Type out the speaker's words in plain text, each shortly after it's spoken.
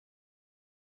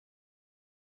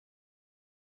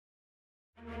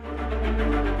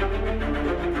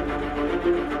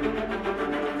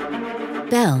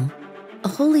Bell, a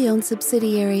wholly owned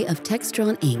subsidiary of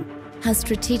Textron Inc., has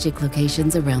strategic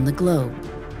locations around the globe.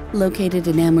 Located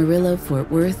in Amarillo,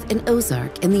 Fort Worth, and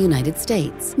Ozark in the United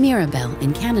States, Mirabel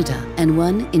in Canada, and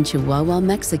one in Chihuahua,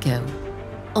 Mexico.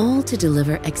 All to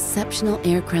deliver exceptional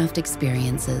aircraft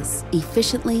experiences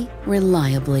efficiently,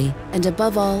 reliably, and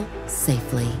above all,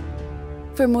 safely.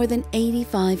 For more than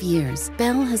 85 years,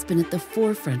 Bell has been at the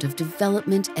forefront of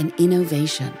development and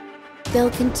innovation. Bell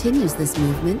continues this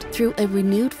movement through a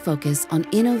renewed focus on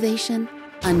innovation,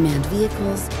 unmanned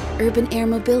vehicles, urban air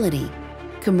mobility,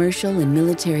 commercial and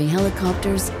military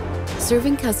helicopters,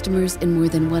 serving customers in more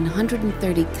than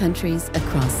 130 countries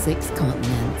across 6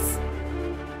 continents.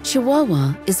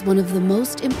 Chihuahua is one of the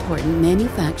most important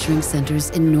manufacturing centers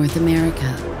in North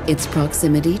America. Its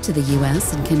proximity to the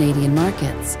US and Canadian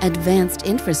markets, advanced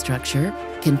infrastructure,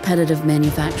 competitive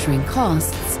manufacturing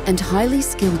costs, and highly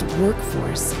skilled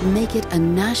workforce make it a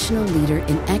national leader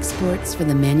in exports for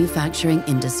the manufacturing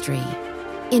industry.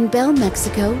 In Bell,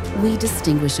 Mexico, we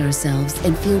distinguish ourselves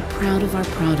and feel proud of our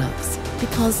products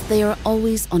because they are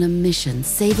always on a mission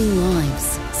saving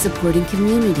lives, supporting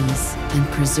communities, and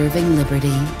preserving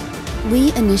liberty.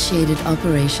 We initiated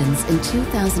operations in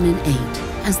 2008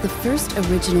 as the first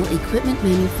original equipment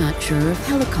manufacturer of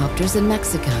helicopters in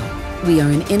Mexico. We are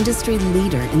an industry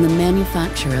leader in the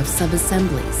manufacture of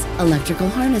subassemblies, electrical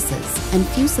harnesses, and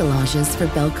fuselages for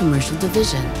Bell Commercial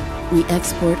Division. We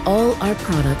export all our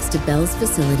products to Bell's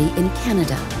facility in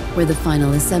Canada, where the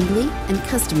final assembly and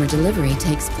customer delivery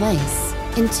takes place.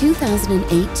 In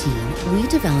 2018, we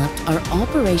developed our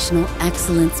Operational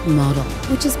Excellence Model,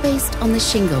 which is based on the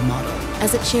Shingo model,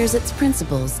 as it shares its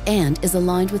principles and is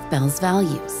aligned with Bell's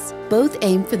values. Both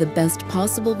aim for the best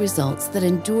possible results that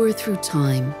endure through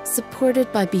time,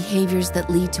 supported by behaviors that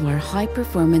lead to our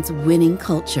high-performance winning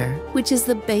culture, which is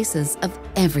the basis of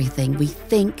everything we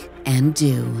think and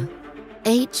do.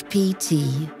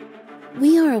 HPT.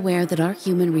 We are aware that our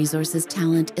human resources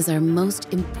talent is our most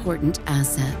important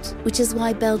asset, which is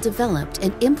why Bell developed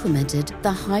and implemented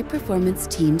the High Performance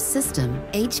Team System,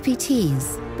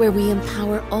 HPTs, where we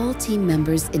empower all team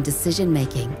members in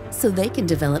decision-making so they can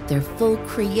develop their full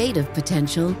creative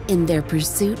potential in their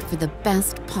pursuit for the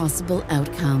best possible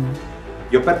outcome.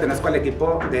 Yo pertenezco al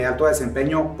equipo de alto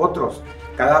desempeño Otros.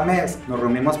 Cada mes nos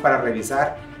reunimos para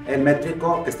revisar el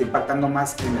métrico que está impactando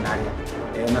más en el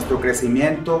área. Nuestro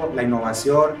crecimiento, la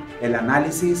innovación, el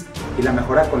análisis y la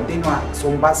mejora continua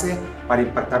son base para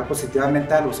impactar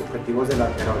positivamente a los objetivos de la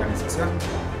organización,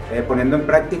 poniendo en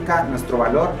práctica nuestro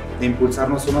valor de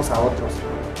impulsarnos unos a otros,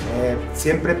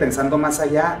 siempre pensando más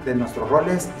allá de nuestros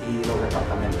roles y los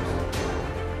departamentos.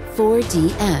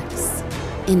 4DX.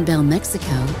 In Bell,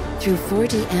 Mexico, through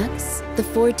 4DX, the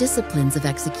 4 disciplines of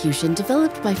execution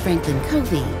developed by Franklin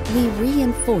Covey, we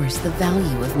reinforce the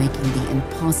value of making the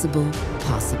impossible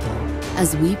possible,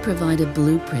 as we provide a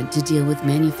blueprint to deal with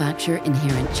manufacture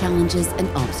inherent challenges and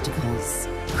obstacles.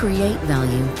 Create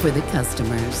value for the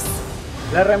customers.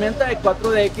 La herramienta de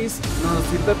 4DX nos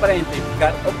sirve para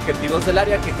identificar objetivos del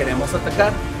área que queremos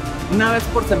atacar. Una vez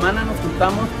por semana nos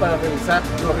juntamos para revisar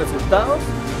los resultados,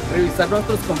 revisar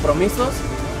nuestros compromisos,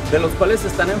 de los cuales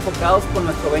están enfocados con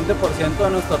nuestro 20% de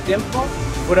nuestro tiempo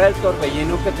fuera del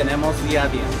torbellino que tenemos día a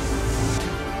día.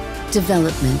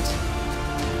 Development.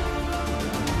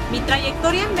 Mi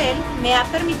trayectoria en Bell me ha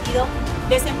permitido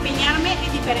desempeñarme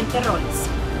en diferentes roles.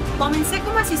 Comencé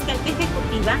como asistente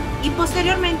ejecutiva y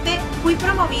posteriormente fui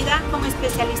promovida como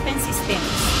especialista en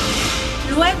sistemas.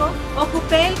 Luego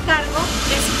ocupé el cargo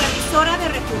de supervisora de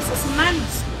recursos humanos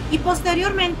y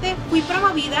posteriormente fui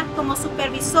promovida como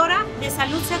supervisora de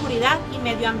salud, seguridad y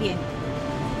medio ambiente.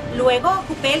 Luego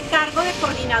ocupé el cargo de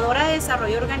coordinadora de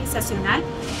desarrollo organizacional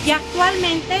y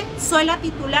actualmente soy la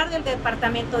titular del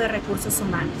Departamento de Recursos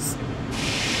Humanos.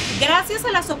 Gracias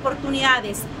a las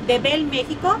oportunidades de Bell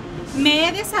México, me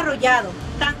he desarrollado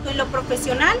tanto en lo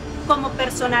profesional como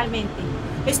personalmente.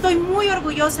 Estoy muy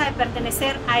orgullosa de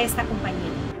pertenecer a esta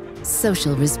compañía.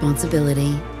 Social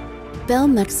responsibility. Bell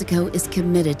Mexico is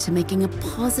committed to making a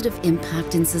positive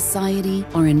impact in society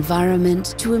or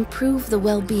environment to improve the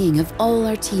well-being of all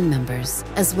our team members,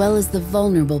 as well as the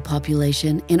vulnerable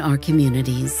population in our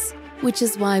communities, which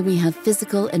is why we have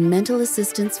physical and mental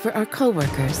assistance for our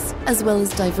coworkers, as well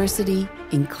as diversity,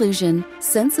 inclusion,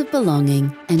 sense of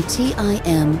belonging, and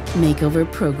TIM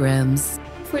makeover programs.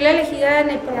 Fui la elegida en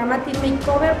el programa Team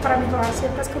Makeover para mejorar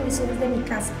ciertas condiciones de mi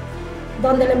casa,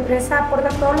 donde la empresa aporta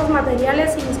todos los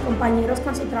materiales y mis compañeros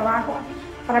con su trabajo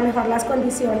para mejorar las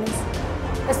condiciones.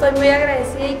 Estoy muy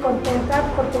agradecida y contenta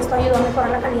porque esto ayudó a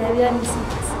mejorar la calidad de vida de mis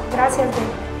hijas. Gracias,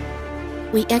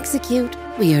 Ben. We execute,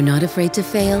 We are not afraid to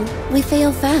fail. We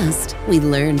fail fast. We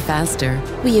learn faster.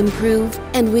 We improve,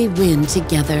 and we win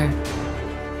together.